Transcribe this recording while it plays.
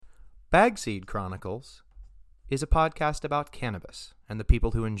Bagseed Chronicles is a podcast about cannabis and the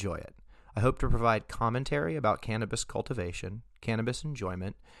people who enjoy it. I hope to provide commentary about cannabis cultivation, cannabis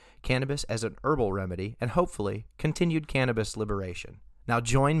enjoyment, cannabis as an herbal remedy, and hopefully continued cannabis liberation. Now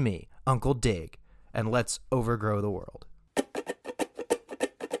join me, Uncle Dig, and let's overgrow the world.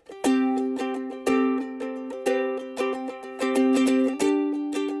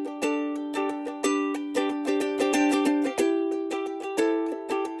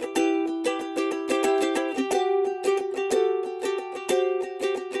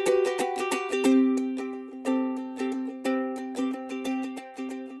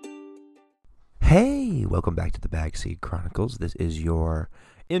 Hey, welcome back to the Bagseed Chronicles. This is your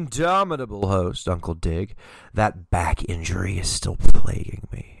indomitable host, Uncle Dig. That back injury is still plaguing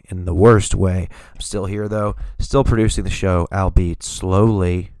me in the worst way. I'm still here, though, still producing the show, albeit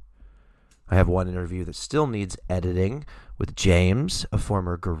slowly. I have one interview that still needs editing with James, a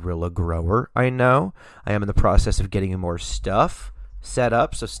former guerrilla grower. I know. I am in the process of getting more stuff set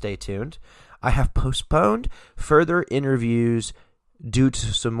up, so stay tuned. I have postponed further interviews due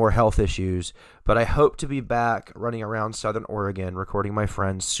to some more health issues, but I hope to be back running around Southern Oregon recording my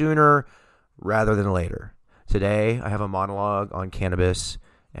friends sooner rather than later. Today, I have a monologue on cannabis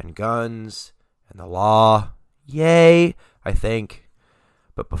and guns and the law. Yay, I think.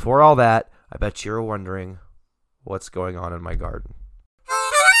 But before all that, I bet you're wondering what's going on in my garden.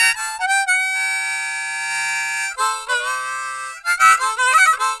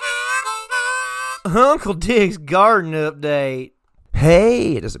 Uncle Dig's garden update.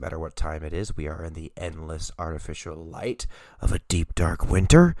 Hey, it doesn't matter what time it is. We are in the endless artificial light of a deep, dark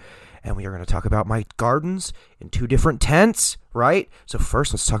winter, and we are going to talk about my gardens in two different tents, right? So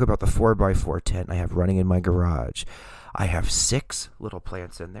first, let's talk about the 4x4 tent I have running in my garage. I have 6 little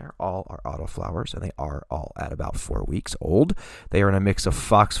plants in there. All are autoflowers, and they are all at about 4 weeks old. They are in a mix of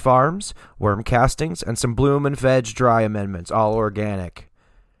Fox Farms, worm castings, and some Bloom and Veg dry amendments, all organic.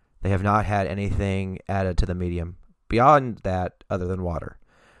 They have not had anything added to the medium beyond that other than water.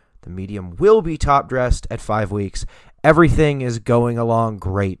 The medium will be top dressed at 5 weeks. Everything is going along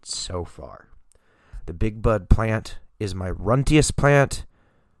great so far. The Big Bud plant is my runtiest plant.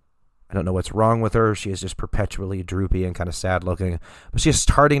 I don't know what's wrong with her. She is just perpetually droopy and kind of sad looking, but she's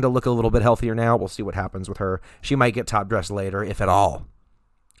starting to look a little bit healthier now. We'll see what happens with her. She might get top dressed later, if at all.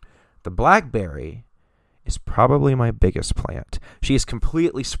 The Blackberry is probably my biggest plant. She is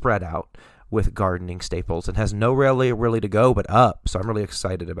completely spread out with gardening staples and has no really to go but up, so I'm really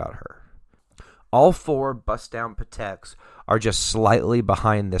excited about her. All 4 bust-down Pateks are just slightly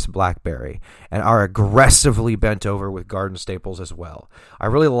behind this Blackberry and are aggressively bent over with garden staples as well. I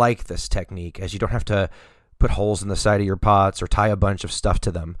really like this technique, as you don't have to put holes in the side of your pots or tie a bunch of stuff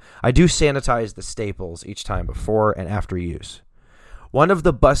to them. I do sanitize the staples each time before and after use. One of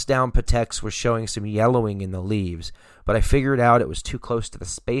the bust-down Pateks was showing some yellowing in the leaves, but I figured out it was too close to the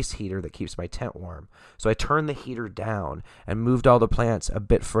space heater that keeps my tent warm. So I turned the heater down and moved all the plants a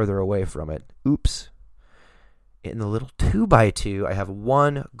bit further away from it. Oops. In the little 2x2, I have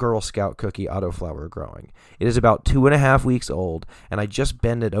 1 Girl Scout cookie autoflower growing. It is about 2.5 weeks old, and I just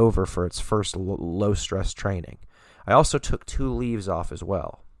bent it over for its first low-stress training. I also took 2 leaves off as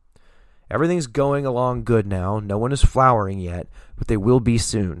well. Everything's going along good now. No one is flowering yet, but they will be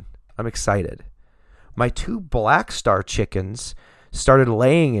soon. I'm excited. My 2 Black Star chickens started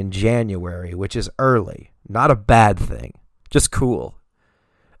laying in January, which is early. Not a bad thing. Just cool.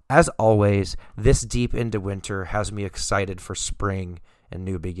 As always, this deep into winter has me excited for spring and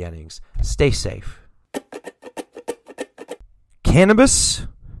new beginnings. Stay safe. Cannabis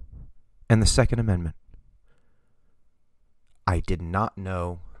and the Second Amendment. I did not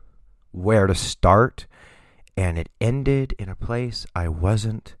know where to start, and it ended in a place I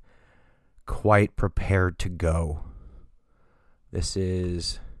wasn't quite prepared to go. This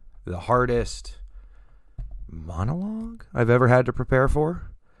is the hardest monologue I've ever had to prepare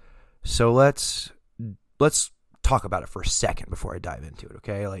for. So let's talk about it for a second before I dive into it,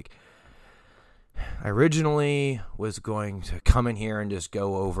 okay? I originally was going to come in here and just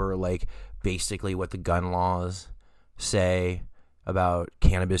go over basically what the gun laws say about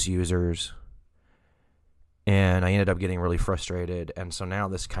cannabis users, and I ended up getting really frustrated, and so now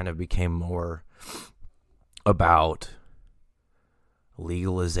this kind of became more about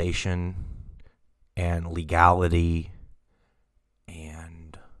legalization and legality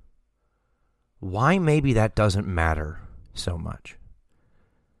and why maybe that doesn't matter so much.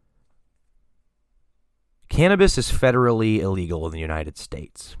 Cannabis is federally illegal in the United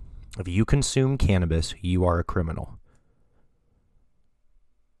States. If you consume cannabis, you are a criminal.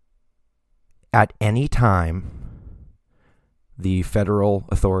 At any time, the federal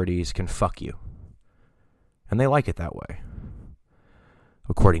authorities can fuck you. And they like it that way.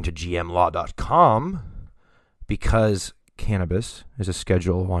 According to GMLaw.com, because cannabis is a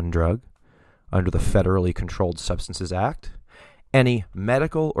Schedule 1 drug under the Federally Controlled Substances Act, any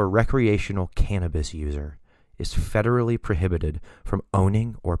medical or recreational cannabis user is federally prohibited from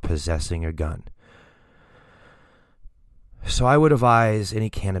owning or possessing a gun. So I would advise any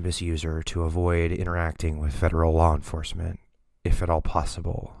cannabis user to avoid interacting with federal law enforcement, if at all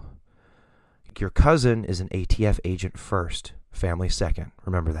possible. Your cousin is an ATF agent first, family second.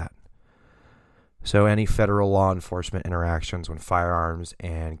 Remember that. So any federal law enforcement interactions when firearms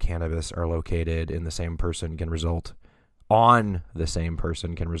and cannabis are located in the same person can result in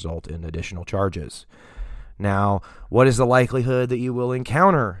additional charges. Now, what is the likelihood that you will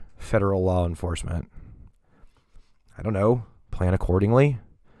encounter federal law enforcement? I don't know. Plan accordingly.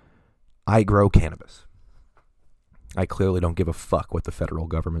 I grow cannabis. I clearly don't give a fuck what the federal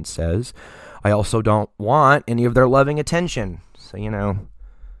government says. I also don't want any of their loving attention. So,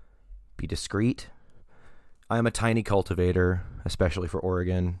 be discreet. I am a tiny cultivator, especially for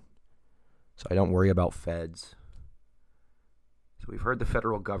Oregon, so I don't worry about feds. So we've heard the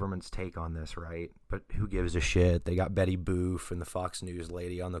federal government's take on this, right? But who gives a shit? They got Betty Boof and the Fox News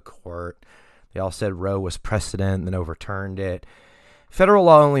lady on the court. They all said Roe was precedent and then overturned it. Federal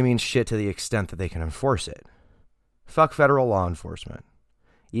law only means shit to the extent that they can enforce it. Fuck federal law enforcement.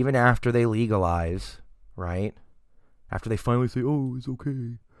 Even after they legalize, right? After they finally say, oh, it's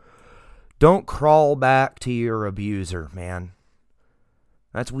okay. Don't crawl back to your abuser, man.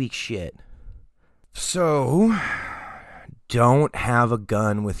 That's weak shit. So, don't have a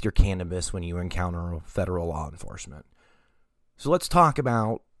gun with your cannabis when you encounter federal law enforcement. So let's talk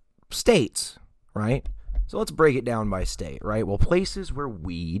about states, right? So let's break it down by state, right? Well, places where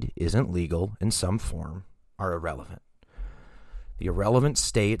weed isn't legal in some form are irrelevant. The irrelevant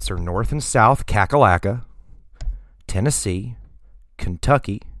states are North and South Kakalaka, Tennessee,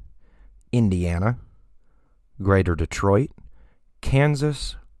 Kentucky, Indiana, Greater Detroit,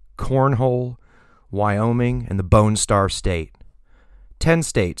 Kansas, Cornhole, Wyoming, and the Bone Star State. 10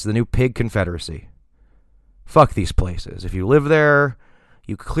 states, the new pig confederacy. Fuck these places. If you live there,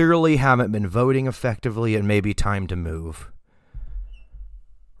 you clearly haven't been voting effectively. It may be time to move.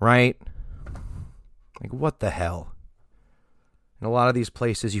 Right? Like, what the hell? In a lot of these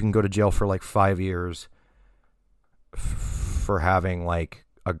places, you can go to jail for like 5 years for having like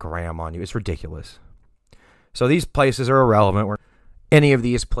a gram on you. It's ridiculous. So these places are irrelevant. Any of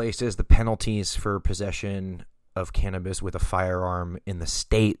these places, the penalties for possession of cannabis with a firearm in the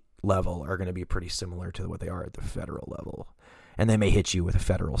state level are going to be pretty similar to what they are at the federal level. And they may hit you with a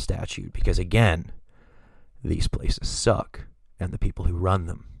federal statute because, again, these places suck and the people who run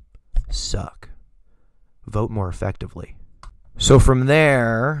them suck. Vote more effectively. So from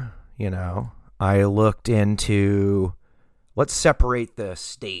there, I looked into, let's separate the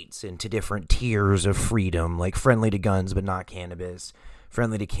states into different tiers of freedom, like friendly to guns but not cannabis,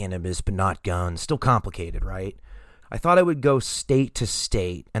 friendly to cannabis but not guns. Still complicated, right? I thought I would go state to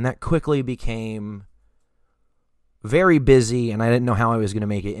state, and that quickly became very busy, and I didn't know how I was going to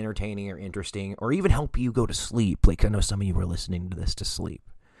make it entertaining or interesting or even help you go to sleep. Like, I know some of you were listening to this to sleep.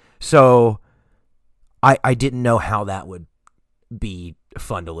 So I didn't know how that would be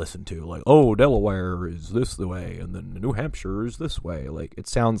fun to listen to. Like, oh, Delaware is this the way, and then New Hampshire is this way. Like, it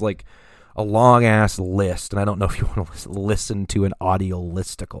sounds like a long-ass list, and I don't know if you want to listen to an audio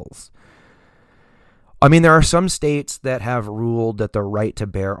listicles. I mean, there are some states that have ruled that the right to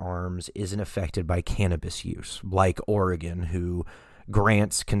bear arms isn't affected by cannabis use, like Oregon, who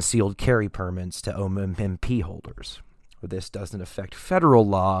grants concealed carry permits to OMMP holders. This doesn't affect federal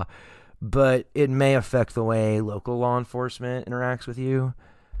law, but it may affect the way local law enforcement interacts with you.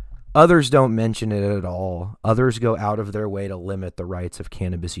 Others don't mention it at all. Others go out of their way to limit the rights of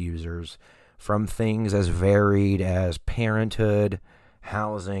cannabis users from things as varied as parenthood,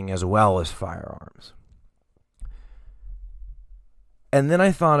 housing, as well as firearms. And then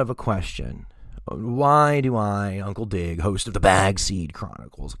I thought of a question. Why do I, Uncle Dig, host of the Bag Seed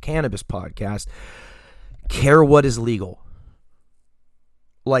Chronicles, a cannabis podcast, care what is legal?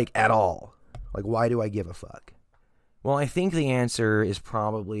 Like, at all. Like, why do I give a fuck? Well, I think the answer is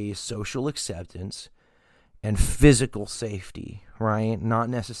probably social acceptance and physical safety, right? Not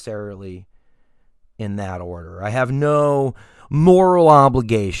necessarily in that order. I have no moral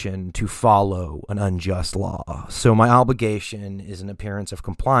obligation to follow an unjust law. So my obligation is an appearance of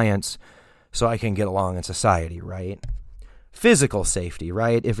compliance so I can get along in society, right? Physical safety,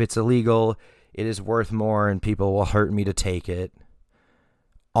 right? If it's illegal, it is worth more and people will hurt me to take it.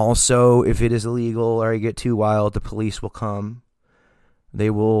 Also, if it is illegal or I get too wild, the police will come They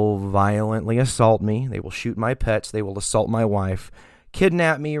will violently assault me. They will shoot my pets. They will assault my wife,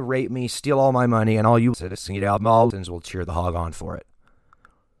 kidnap me, rape me, steal all my money, and all you citizens will cheer the hog on for it.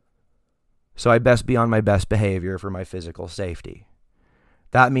 So I best be on my best behavior for my physical safety.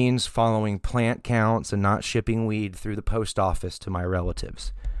 That means following plant counts and not shipping weed through the post office to my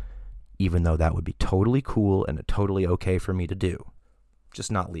relatives, even though that would be totally cool and totally okay for me to do.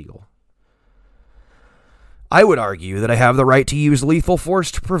 Just not legal. I would argue that I have the right to use lethal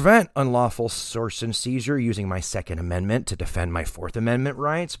force to prevent unlawful search and seizure using my Second Amendment to defend my Fourth Amendment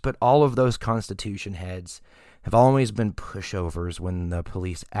rights, but all of those Constitution heads have always been pushovers when the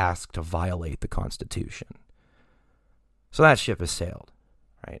police ask to violate the Constitution. So that ship has sailed,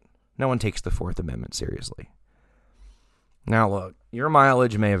 right? No one takes the Fourth Amendment seriously. Now look, your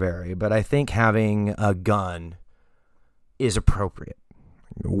mileage may vary, but I think having a gun is appropriate.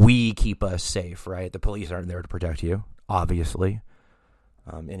 We keep us safe, right? The police aren't there to protect you, obviously.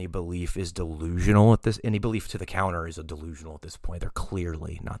 Any belief is delusional at this. Any belief to the counter is a delusional at this point. They're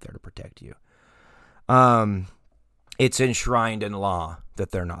clearly not there to protect you. It's enshrined in law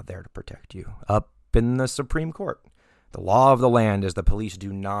that they're not there to protect you. Up in the Supreme Court, the law of the land is the police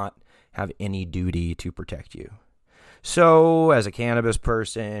do not have any duty to protect you. So, as a cannabis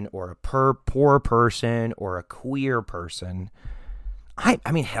person, or a poor person, or a queer person,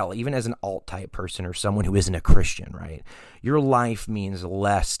 I mean, hell, even as an alt-type person or someone who isn't a Christian, right? Your life means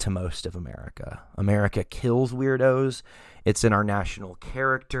less to most of America. America kills weirdos. It's in our national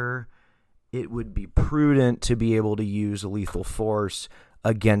character. It would be prudent to be able to use lethal force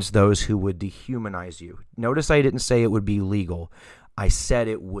against those who would dehumanize you. Notice I didn't say it would be legal. I said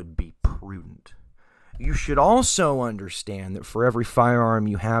it would be prudent. You should also understand that for every firearm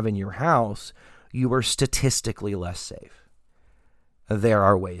you have in your house, you are statistically less safe. There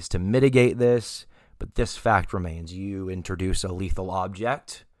are ways to mitigate this, but this fact remains. You introduce a lethal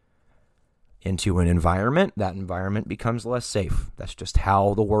object into an environment, that environment becomes less safe. That's just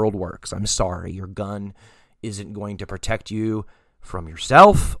how the world works. I'm sorry, your gun isn't going to protect you from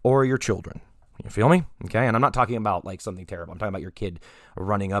yourself or your children. You feel me? Okay, and I'm not talking about like something terrible. I'm talking about your kid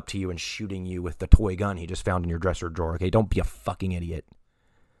running up to you and shooting you with the toy gun he just found in your dresser drawer. Okay, don't be a fucking idiot.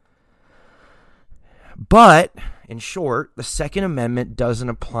 But, in short, the Second Amendment doesn't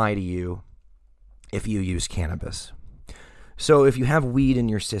apply to you if you use cannabis. So if you have weed in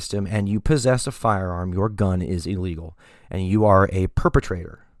your system and you possess a firearm, your gun is illegal, and you are a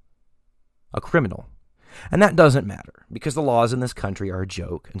perpetrator, a criminal. And that doesn't matter, because the laws in this country are a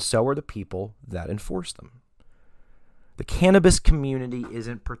joke, and so are the people that enforce them. The cannabis community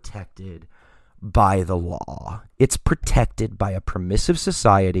isn't protected by the law. It's protected by a permissive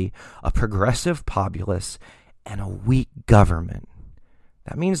society, a progressive populace, and a weak government.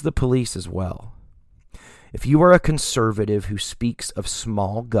 That means the police as well. If you are a conservative who speaks of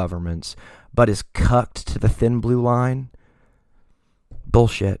small governments but is cucked to the thin blue line,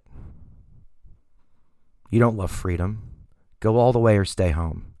 bullshit. You don't love freedom. Go all the way or stay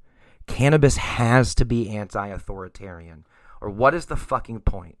home. Cannabis has to be anti-authoritarian, or what is the fucking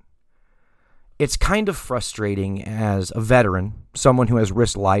point? It's kind of frustrating as a veteran, someone who has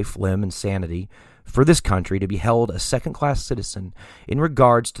risked life, limb, and sanity for this country, to be held a second-class citizen in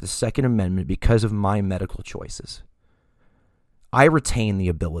regards to the Second Amendment because of my medical choices. I retain the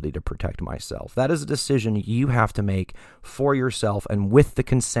ability to protect myself. That is a decision you have to make for yourself and with the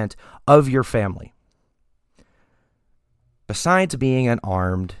consent of your family. Besides being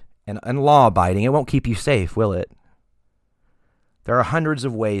unarmed and law-abiding, it won't keep you safe, will it? There are hundreds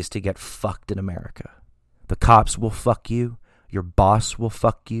of ways to get fucked in America. The cops will fuck you. Your boss will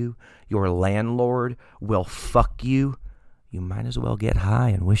fuck you. Your landlord will fuck you. You might as well get high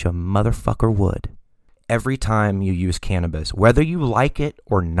and wish a motherfucker would. Every time you use cannabis, whether you like it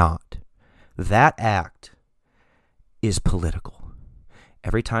or not, that act is political.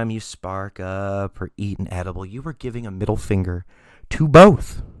 Every time you spark up or eat an edible, you are giving a middle finger to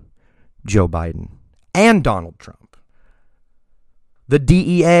both Joe Biden and Donald Trump, the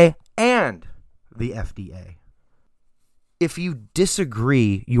DEA and the FDA. If you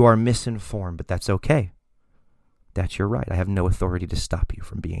disagree, you are misinformed, but that's okay. That's your right. I have no authority to stop you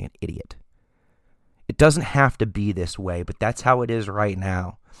from being an idiot. It doesn't have to be this way, but that's how it is right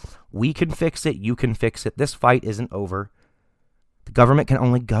now. We can fix it. You can fix it. This fight isn't over. The government can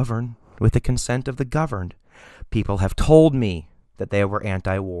only govern with the consent of the governed. People have told me that they were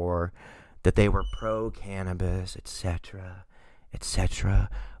anti-war, that they were pro-cannabis, etc., etc.,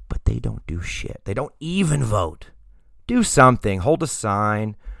 but they don't do shit. They don't even vote. Do something. Hold a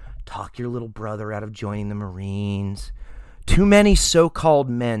sign. Talk your little brother out of joining the Marines. Too many so-called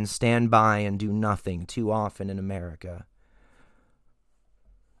men stand by and do nothing too often in America.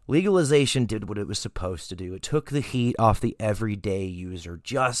 Legalization did what it was supposed to do. It took the heat off the everyday user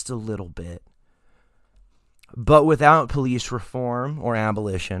just a little bit. But without police reform or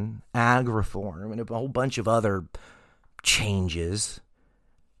abolition, ag reform, and a whole bunch of other changes,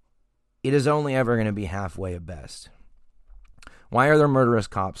 it is only ever going to be halfway at best. Why are there murderous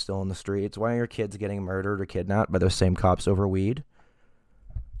cops still in the streets? Why are your kids getting murdered or kidnapped by those same cops over weed?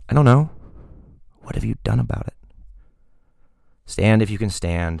 I don't know. What have you done about it? Stand if you can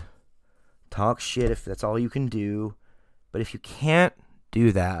stand. Talk shit if that's all you can do. But if you can't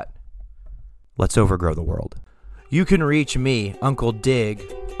do that, let's overgrow the world. You can reach me, Uncle Dig,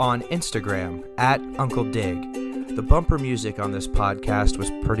 on Instagram at Uncle Dig. The bumper music on this podcast was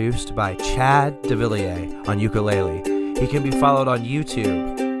produced by Chad DeVilliers on ukulele. He can be followed on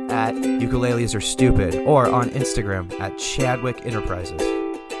YouTube at Ukuleles Are Stupid or on Instagram at Chadwick Enterprises.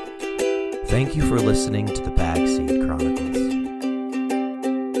 Thank you for listening to the Bagseed Chronicles.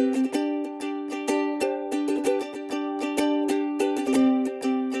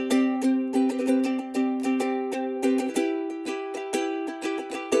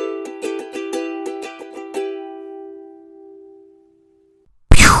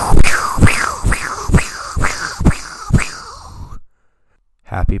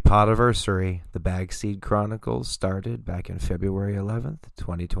 Happy Podiversary. The Bagseed Chronicles started back in February 11th,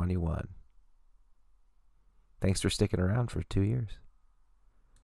 2021. Thanks for sticking around for 2 years.